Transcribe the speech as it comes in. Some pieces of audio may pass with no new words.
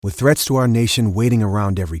With threats to our nation waiting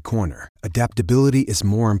around every corner, adaptability is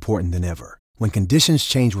more important than ever. When conditions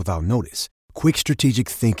change without notice, quick strategic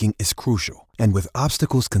thinking is crucial. And with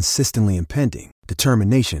obstacles consistently impending,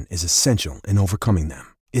 determination is essential in overcoming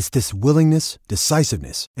them. It's this willingness,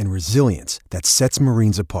 decisiveness, and resilience that sets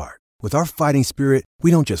Marines apart. With our fighting spirit, we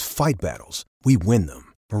don't just fight battles, we win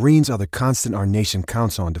them. Marines are the constant our nation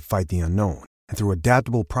counts on to fight the unknown. And through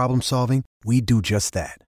adaptable problem solving, we do just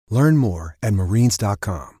that. Learn more at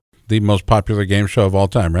marines.com. The most popular game show of all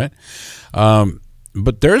time, right?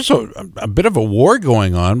 But there's a bit of a war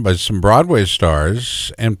going on by some Broadway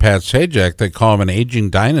stars and Pat Sajak. They call him an aging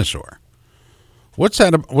dinosaur. What's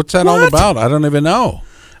that all about? I don't even know.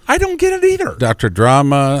 I don't get it either. Dr.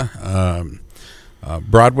 Drama,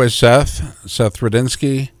 Broadway Seth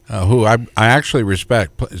Radinsky, who I actually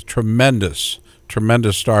respect, is tremendous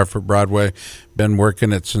star for Broadway. Been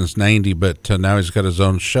working it since '90, but now he's got his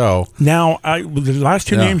own show. Now, the last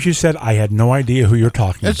two names you said, I had no idea who you're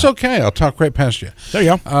talking about. It's okay. I'll talk right past you. There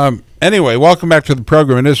you go. Anyway, welcome back to the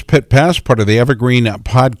program. It is Pit Pass, part of the Evergreen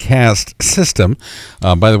podcast system.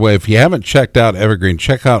 By the way, if you haven't checked out Evergreen,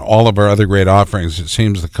 check out all of our other great offerings. It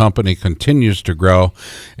seems the company continues to grow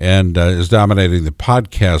and is dominating the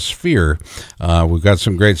podcast sphere. We've got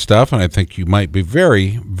some great stuff, and I think you might be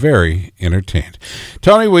very, very entertained.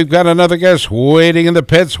 Tony, we've got another guest waiting in the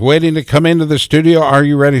pits, waiting to come into the studio. Are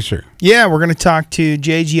you ready, sir? Yeah, we're going to talk to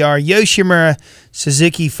JGR Yoshimura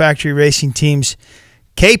Suzuki Factory Racing Team's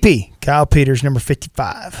KP, Kyle Peters, number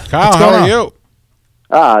 55. Kyle, how are you?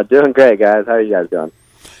 Doing great, guys. How are you guys doing?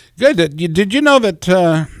 Good. Did you know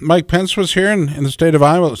that Mike Pence was here in the state of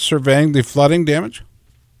Iowa surveying the flooding damage?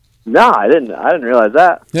 No, I didn't realize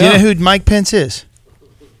that. Yeah. Do you know who Mike Pence is?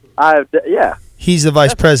 Yeah. He's the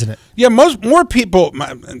vice president. Yeah, more people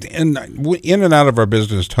in and out of our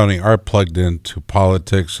business, Tony, are plugged into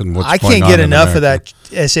politics and what's going on. I can't get enough America.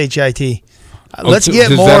 of that SHIT. Let's get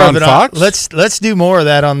is more that of on it. Fox? Let's do more of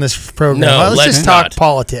that on this program. No, let's just talk not.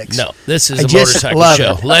 politics. No, this is I a just motorcycle love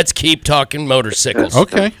show. it. Let's keep talking motorcycles.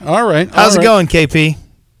 Okay, all right. How's it going, KP?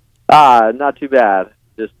 Not too bad.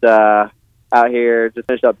 Just out here, just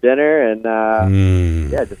finished up dinner and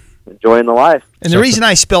just enjoying the life. And the reason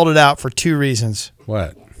I spelled it out for two reasons.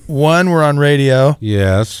 What? One, we're on radio.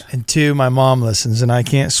 Yes. And two, my mom listens, and I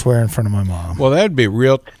can't swear in front of my mom. Well, that'd be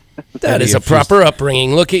real. That is a proper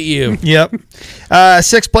upbringing. Look at you. Yep.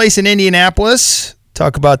 Sixth place in Indianapolis.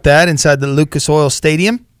 Talk about that inside the Lucas Oil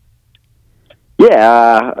Stadium.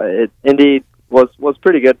 Yeah, Indy was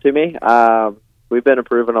pretty good to me. We've been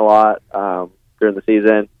improving a lot during the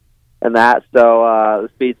season and that. So the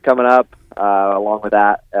speed's coming up along with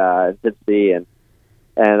that intensity and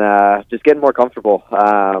just getting more comfortable.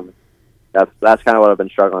 That's kind of what I've been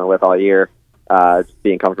struggling with all year, just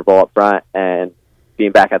being comfortable up front and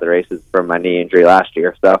being back at the races from my knee injury last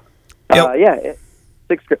year. So,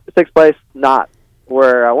 sixth place, not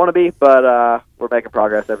where I want to be, but we're making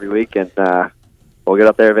progress every week, and we'll get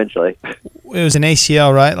up there eventually. It was an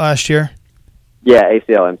ACL, right, last year? Yeah,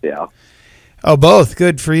 ACL, MCL. Oh, both.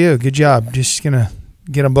 Good for you. Good job. Just going to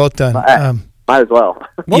get them both done. Might as well.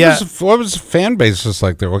 What was the fan basis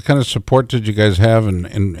like there? What kind of support did you guys have,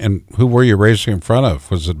 and who were you racing in front of?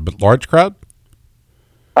 Was it a large crowd?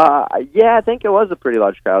 Yeah, I think it was a pretty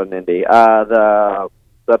large crowd in Indy. The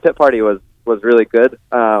pit party was really good.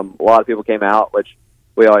 A lot of people came out, which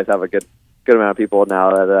we always have a good amount of people now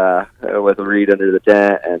that with Reed under the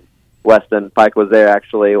tent, and Weston Pike was there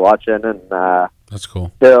actually watching, and that's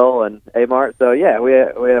cool. Hill and Amart. So yeah, we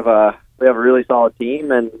have a really solid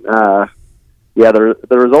team, and the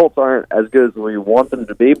results aren't as good as we want them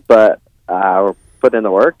to be, but we're putting in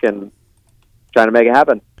the work and trying to make it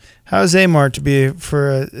happen. How's Amart to be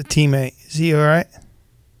for a teammate? Is he all right?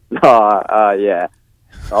 Yeah.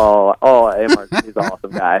 Amart, he's an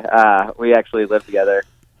awesome guy. We actually lived together.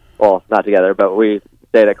 Well, not together, but we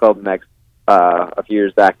stayed at Club MX a few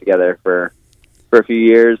years back together for a few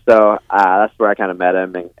years. So that's where I kind of met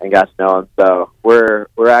him and got to know him. So we're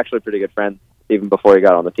actually pretty good friends even before he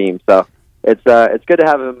got on the team. So it's good to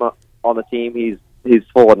have him on the team. He's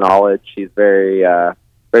full of knowledge. He's very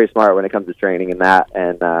smart when it comes to training and that.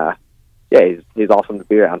 And he's awesome to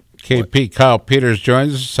be around. KP Kyle Peters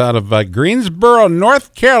joins us out of Greensboro,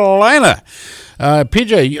 North Carolina.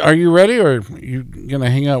 PJ, are you ready, or are you going to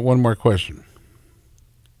hang out one more question?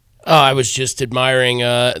 I was just admiring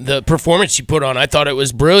the performance you put on. I thought it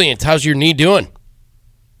was brilliant. How's your knee doing?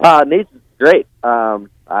 Knee's great.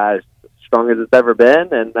 As strong as it's ever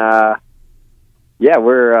been, and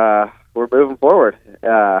we're moving forward.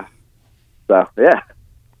 So yeah.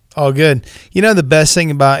 Oh, good. You know, the best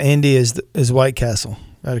thing about Indy is White Castle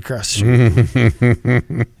right across the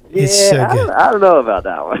street. It's so good. I don't know about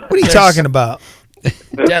that one. What are you talking about?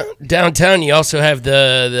 Downtown, you also have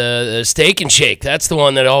the Steak and Shake. That's the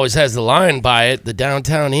one that always has the line by it. The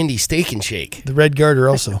Downtown Indy Steak and Shake. The Red Garter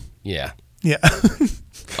also. Yeah. Yeah.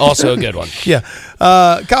 Also a good one. Yeah.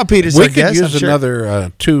 Kyle Peters, We I could guess. use I'm sure.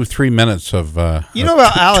 another 2-3 minutes of You know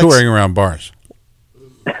about Alex? touring around bars.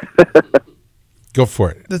 Go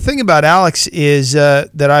for it. The thing about Alex is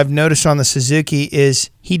that I've noticed on the Suzuki is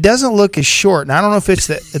he doesn't look as short. And I don't know if it's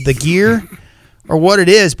the gear or what it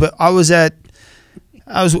is, but I was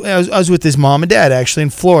with his mom and dad actually in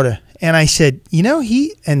Florida, and I said, they're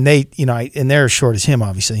as short as him.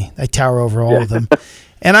 Obviously, I tower over all of them.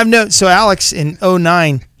 And I've noticed. So Alex in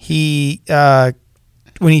 2009, he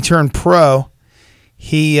when he turned pro,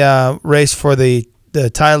 he raced for the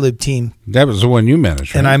Tylube team. That was the one you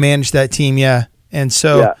managed, right? And I managed that team, yeah. And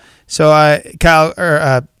so,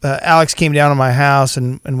 Alex came down to my house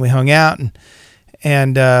and we hung out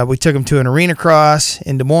and we took him to an arena cross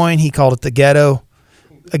in Des Moines. He called it a ghetto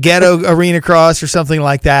arena cross or something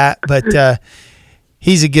like that. But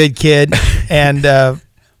he's a good kid, and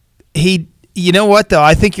you know what though?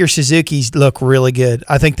 I think your Suzukis look really good.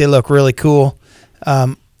 I think they look really cool.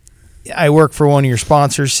 I work for one of your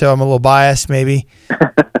sponsors, so I'm a little biased maybe.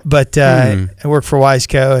 But I work for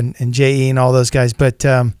Wiseco and JE and all those guys. But,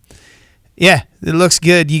 yeah, it looks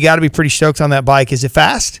good. You got to be pretty stoked on that bike. Is it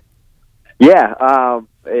fast? Yeah.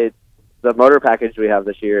 The motor package we have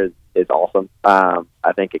this year is awesome. I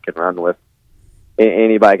think it can run with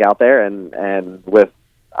any bike out there. And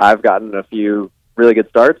I've gotten a few really good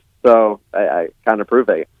starts, so I kind of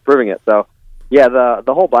proving it. So, yeah,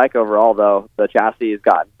 the whole bike overall, though, the chassis has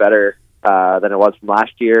gotten better than it was from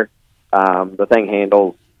last year. The thing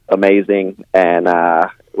handles amazing, and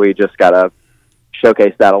we just got to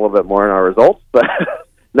showcase that a little bit more in our results. But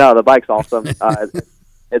no, the bike's awesome.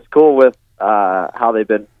 It's cool with how they've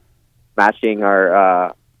been matching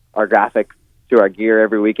our graphics to our gear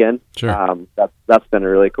every weekend. Sure. That's been a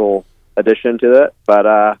really cool addition to it.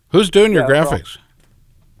 But who's doing your graphics?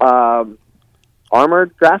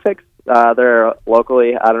 Armored Graphics. They're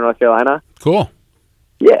locally out of North Carolina. Cool.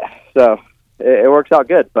 Yeah, so it works out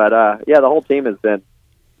good. But the whole team has been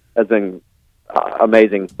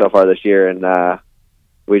amazing so far this year, and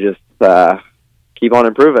we just keep on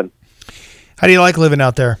improving. How do you like living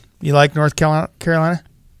out there? You like North Carolina?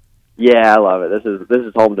 Yeah, I love it. This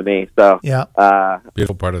is home to me. So yeah,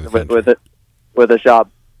 beautiful part of the country. with the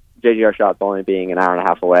shop, JGR shop only being an hour and a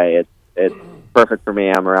half away, it's perfect for me.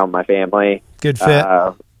 I'm around my family. Good fit.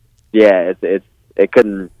 Yeah, it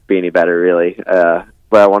couldn't be any better, really.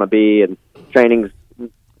 Where I want to be, and training's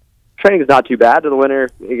not too bad. In the winter,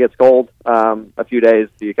 it gets cold. A few days,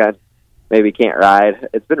 you maybe can't ride.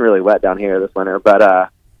 It's been really wet down here this winter,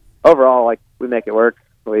 but overall, like, we make it work.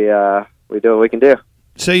 We do what we can do.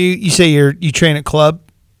 So you say you train at club?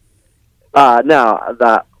 No,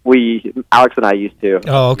 Alex and I used to.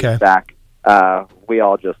 Oh, okay. Back, we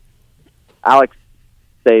all just Alex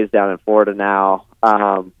stays down in Florida now,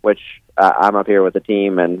 which I'm up here with the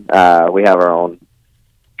team, and we have our own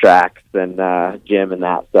tracks and gym and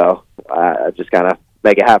that. So I just kind of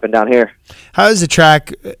make it happen down here. How is the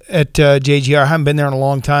track at JGR? I haven't been there in a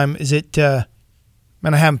long time. Is it?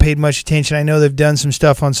 Man, I haven't paid much attention. I know they've done some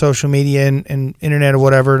stuff on social media and internet or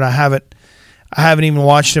whatever, and I haven't even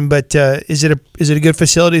watched them. But is it a good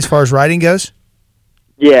facility as far as riding goes?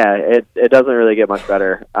 Yeah, it doesn't really get much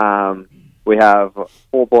better. We have a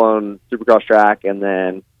full-blown Supercross track, and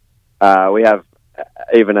then we have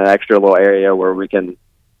even an extra little area where we can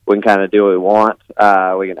kind of do what we want.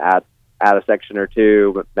 We can add a section or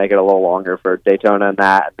two, but make it a little longer for Daytona and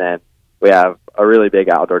that. And then we have a really big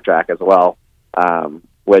outdoor track as well,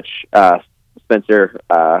 which Spencer,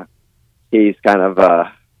 he's kind of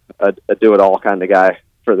a do-it-all kind of guy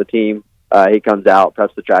for the team. He comes out,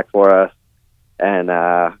 preps the track for us, and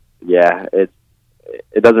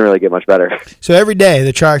it doesn't really get much better. So every day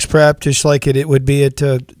the track's prepped just like it would be at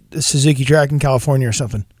the Suzuki track in California or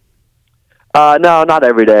something? No, not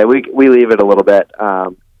every day. We leave it a little bit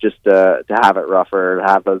just to have it rougher,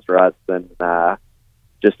 to have those ruts, and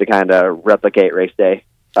just to kind of replicate race day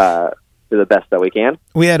to the best that we can.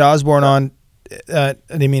 We had Osborne on. I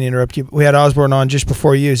didn't mean to interrupt you. But we had Osborne on just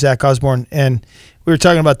before you, Zach Osborne, and we were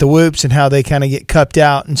talking about the whoops and how they kind of get cupped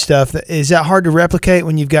out and stuff. Is that hard to replicate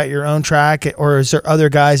when you've got your own track, or is there other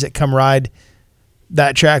guys that come ride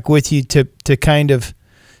that track with you to kind of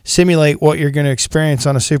simulate what you're going to experience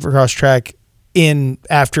on a Supercross track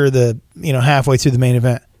after the halfway through the main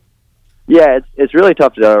event? Yeah, it's really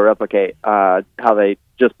tough to replicate how they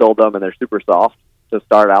just build them and they're super soft to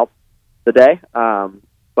start out the day.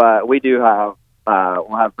 But we do have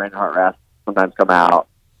we'll have Brandon Hartranft sometimes come out,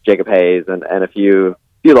 Jacob Hayes and a few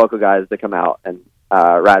local guys that come out and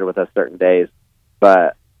ride with us certain days.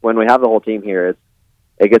 But when we have the whole team here,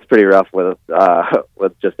 it gets pretty rough with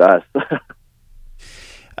just us.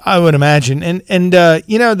 I would imagine. And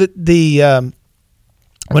you know,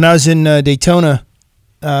 when I was in Daytona,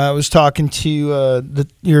 I was talking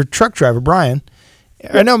to your truck driver, Brian.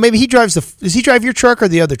 I know maybe does he drive your truck or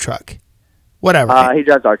the other truck? Whatever. He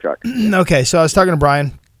drives our truck. Okay, so I was talking to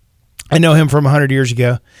Brian. I know him from 100 years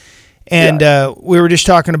ago. And we were just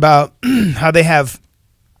talking about how they have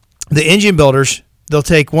the engine builders. They'll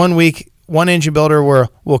take 1 week, one engine builder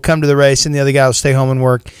will come to the race and the other guy will stay home and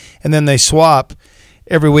work. And then they swap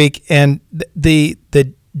every week. And the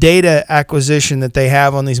data acquisition that they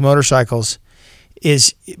have on these motorcycles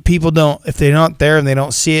is people don't, if they're not there and they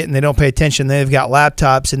don't see it and they don't pay attention, they've got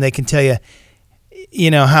laptops and they can tell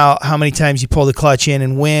you know, how many times you pull the clutch in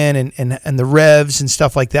and when and the revs and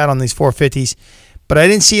stuff like that on these 450s. But I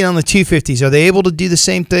didn't see it on the 250s. Are they able to do the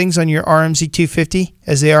same things on your RMZ 250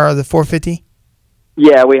 as they are on the 450?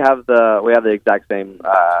 Yeah, we have the exact same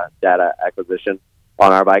data acquisition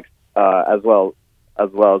on our bikes as well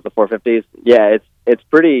as the 450s. Yeah, it's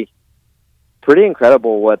pretty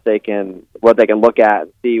incredible what they can look at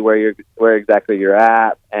and see where exactly you're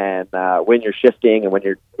at and when you're shifting and when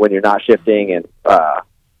you're not shifting, and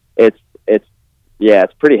it's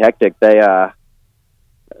pretty hectic. They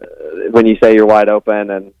when you say you're wide open,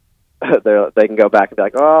 and they can go back and be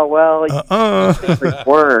like, oh well, you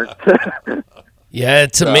weren't. Yeah,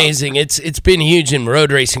 it's amazing. It's been huge in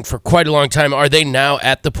road racing for quite a long time. Are they now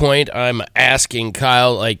at the point, I'm asking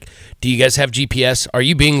Kyle, like, do you guys have GPS? Are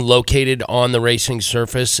you being located on the racing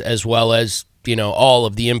surface as well as, you know, all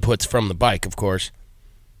of the inputs from the bike, of course?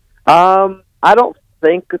 I don't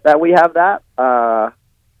think that we have that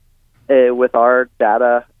with our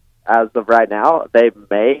data as of right now.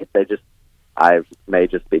 I may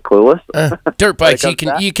just be clueless. Dirt bikes,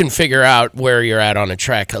 you can figure out where you're at on a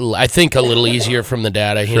track. I think a little easier from the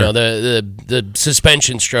data. Sure. You know, the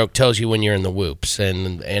suspension stroke tells you when you're in the whoops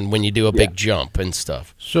and when you do a big jump and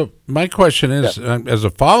stuff. So my question is, as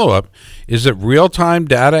a follow-up, is it real-time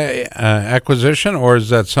data acquisition, or is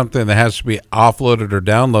that something that has to be offloaded or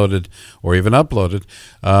downloaded or even uploaded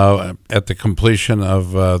at the completion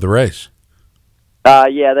of the race?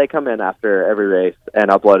 Yeah, they come in after every race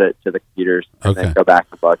and upload it to the computers and then go back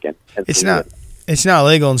and look and it's not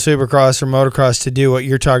legal in Supercross or motocross to do what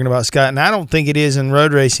you're talking about, Scott, and I don't think it is in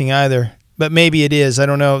road racing either. But maybe it is. I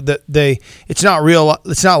don't know. It's not real.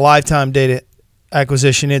 It's not lifetime data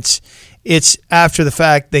acquisition. It's after the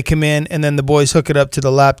fact. They come in and then the boys hook it up to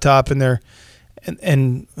the laptop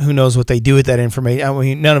and who knows what they do with that information. I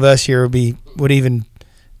mean, none of us here would even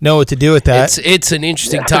know what to do with that. It's an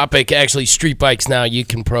interesting topic. Actually, street bikes now, you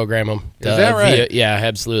can program them. Is that right? Yeah,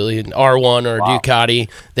 absolutely. An R1 or a Ducati,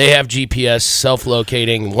 they have GPS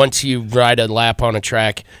self-locating. Once you ride a lap on a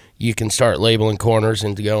track, you can start labeling corners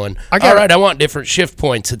and going, all right, I want different shift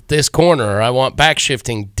points at this corner, or I want back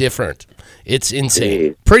shifting different. It's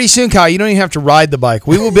insane. Pretty soon, Kyle, you don't even have to ride the bike.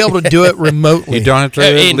 We will be able to do it remotely. You don't have to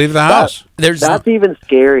leave the house. That's even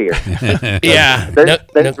scarier. Yeah.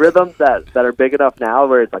 There's rhythms that are big enough now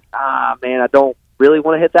where it's like, man, I don't really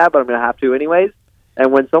want to hit that, but I'm going to have to anyways.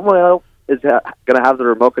 And when someone else is going to have the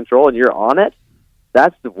remote control and you're on it,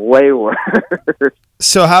 that's way worse.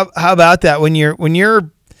 So how about that? When you're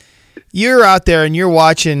out there and you're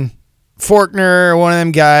watching Forkner or one of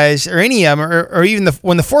them guys or any of them, or even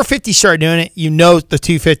when the 450s start doing it, you know the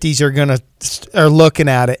 250s are looking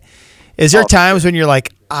at it. Is there times when you're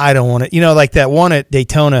like, I don't want it? You know, like that one at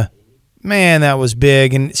Daytona, man, that was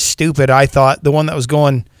big and stupid. I thought the one that was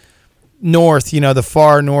going north, you know, the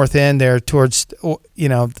far north end there towards, you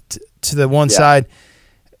know, to the one side.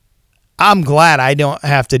 I'm glad I don't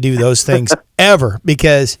have to do those things ever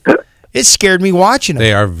because it scared me watching them.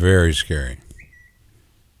 They are very scary.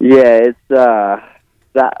 Yeah, it's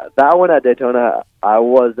that one at Daytona I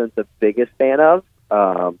wasn't the biggest fan of.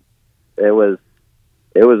 It was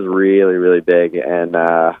really, really big, and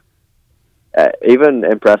even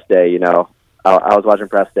in press day, you know, I was watching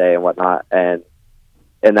press day and whatnot, and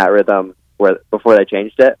in that rhythm where before they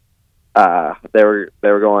changed it, they were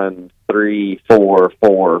going 3, 4,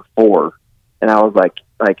 4, 4, and I was like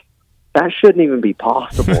that shouldn't even be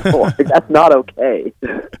possible. Like, that's not okay.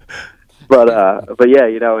 But yeah,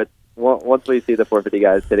 you know, it's once we see the 450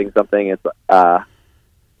 guys hitting something, it's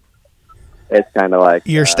kind of like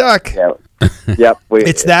you're stuck. Yeah, yep.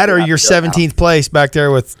 It's that, or you're 17th place back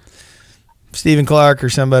there with Stephen Clark or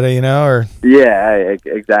somebody, you know, or yeah,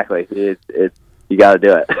 exactly. you got to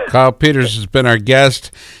do it. Kyle Peters has been our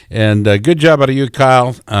guest, and good job out of you,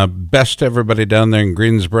 Kyle. Best to everybody down there in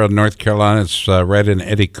Greensboro, North Carolina. It's right in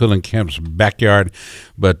Eddie Kuhlenkamp's backyard,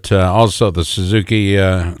 but also the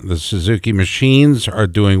Suzuki machines are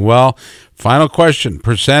doing well. Final question: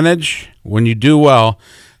 percentage when you do well,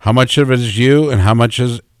 how much of it is you, and how much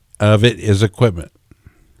of it is equipment?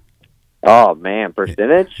 Oh man,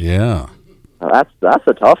 percentage? Yeah, that's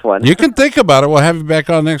a tough one. You can think about it. We'll have you back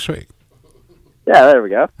on next week. Yeah, there we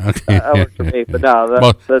go. Okay, that works for me. But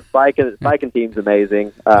no, the spiking team's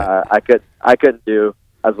amazing. I couldn't do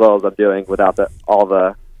as well as I'm doing without all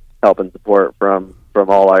the help and support from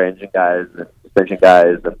all our engine guys and suspension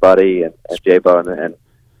guys and Buddy and J-Bo, and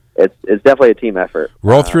it's definitely a team effort.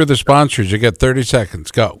 Roll through the sponsors. You get 30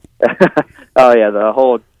 seconds. Go. Oh yeah, the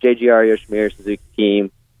whole JGR Yoshimura Suzuki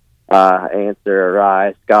team, Answer,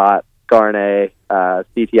 Rye, Scott, Garnet,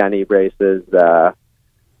 CTI knee braces,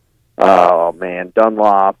 oh man,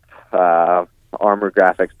 Dunlop, Armor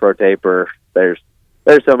Graphics, Pro Taper. There's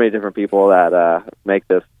so many different people that make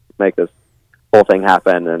this whole thing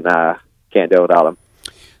happen, and can't do it without them.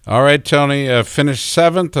 All right, Tony, finished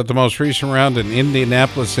 7th at the most recent round in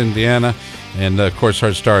Indianapolis, Indiana. And, of course,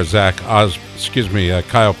 our star,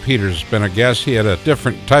 Kyle Peters has been our guest. He had a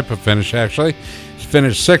different type of finish, actually. He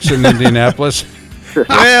finished 6th in Indianapolis.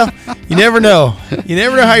 Well, you never know. You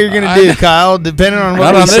never know how you're going to do, Kyle, depending on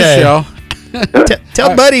what Not we on say. this show.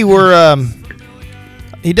 Tell Buddy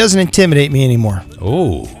he doesn't intimidate me anymore.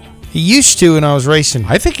 Oh. He used to when I was racing.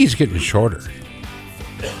 I think he's getting shorter.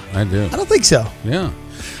 I do. I don't think so. Yeah.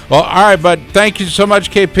 Well, all right, bud. Thank you so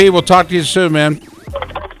much, KP. We'll talk to you soon, man.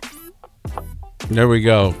 There we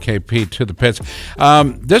go, KP to the pits.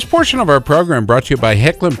 This portion of our program brought to you by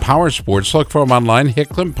Hicklin Power Sports. Look for them online,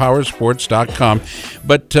 hicklinpowersports.com.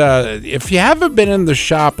 But if you haven't been in the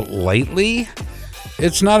shop lately,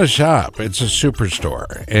 it's not a shop. It's a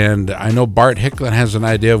superstore. And I know Bart Hicklin has an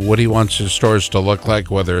idea of what he wants his stores to look like,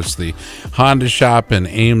 whether it's the Honda shop in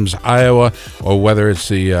Ames, Iowa, or whether it's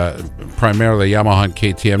the primarily Yamaha and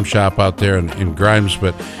KTM shop out there in Grimes.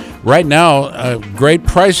 But right now, great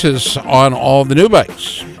prices on all the new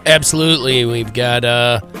bikes. Absolutely. We've got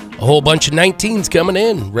a whole bunch of 19s coming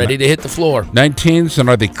in, ready to hit the floor. 19s, and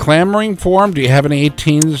are they clamoring for them? Do you have any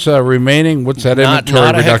 18s remaining? What's that inventory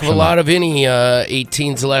Not a reduction? heck of a lot of any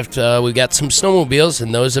 18s left. We've got some snowmobiles,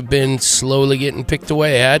 and those have been slowly getting picked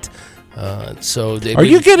away at. Are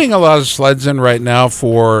you getting a lot of sleds in right now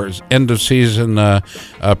for end of season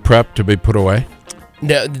prep to be put away?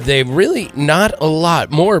 No, they really not a lot.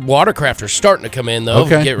 More watercraft are starting to come in, though.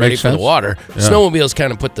 Okay, get ready makes for sense. the water. Yeah. Snowmobiles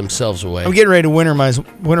kind of put themselves away. I'm getting ready to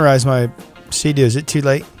winterize my Sea-Doo. Is it too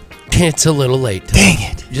late? It's a little late. Dang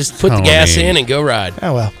it. Just put the Tony. gas in and go ride.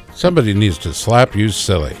 Oh, well. Somebody needs to slap you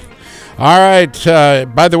silly. All right.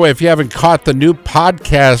 By the way, if you haven't caught the new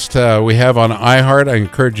podcast we have on iHeart, I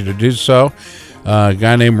encourage you to do so. A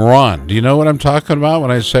guy named Ron. Do you know what I'm talking about when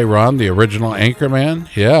I say Ron, the original Anchorman?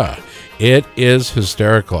 Yeah. It is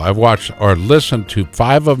hysterical. I've watched or listened to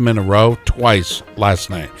 5 of them in a row twice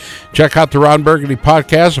last night. Check out the Ron Burgundy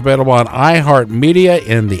podcast, available on iHeartMedia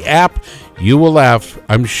in the app. You will laugh,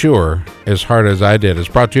 I'm sure, as hard as I did. It's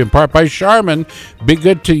brought to you in part by Charmin. Be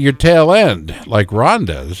good to your tail end, like Ron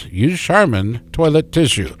does. Use Charmin toilet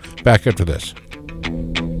tissue. Back after this.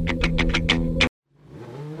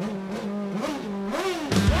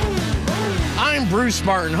 I'm Bruce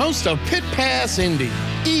Martin, host of Pit Pass Indy.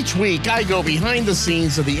 Each week, I go behind the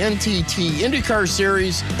scenes of the NTT IndyCar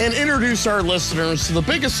Series and introduce our listeners to the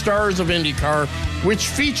biggest stars of IndyCar, which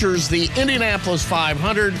features the Indianapolis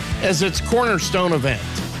 500 as its cornerstone event.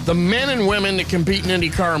 The men and women that compete in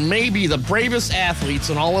IndyCar may be the bravest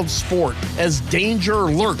athletes in all of sport, as danger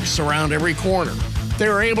lurks around every corner. They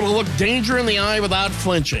are able to look danger in the eye without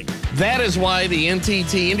flinching. That is why the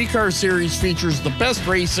NTT IndyCar Series features the best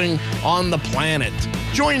racing on the planet.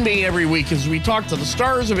 Join me every week as we talk to the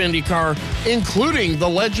stars of IndyCar, including the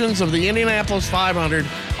legends of the Indianapolis 500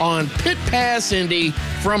 on Pit Pass Indy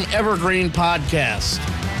from Evergreen Podcast.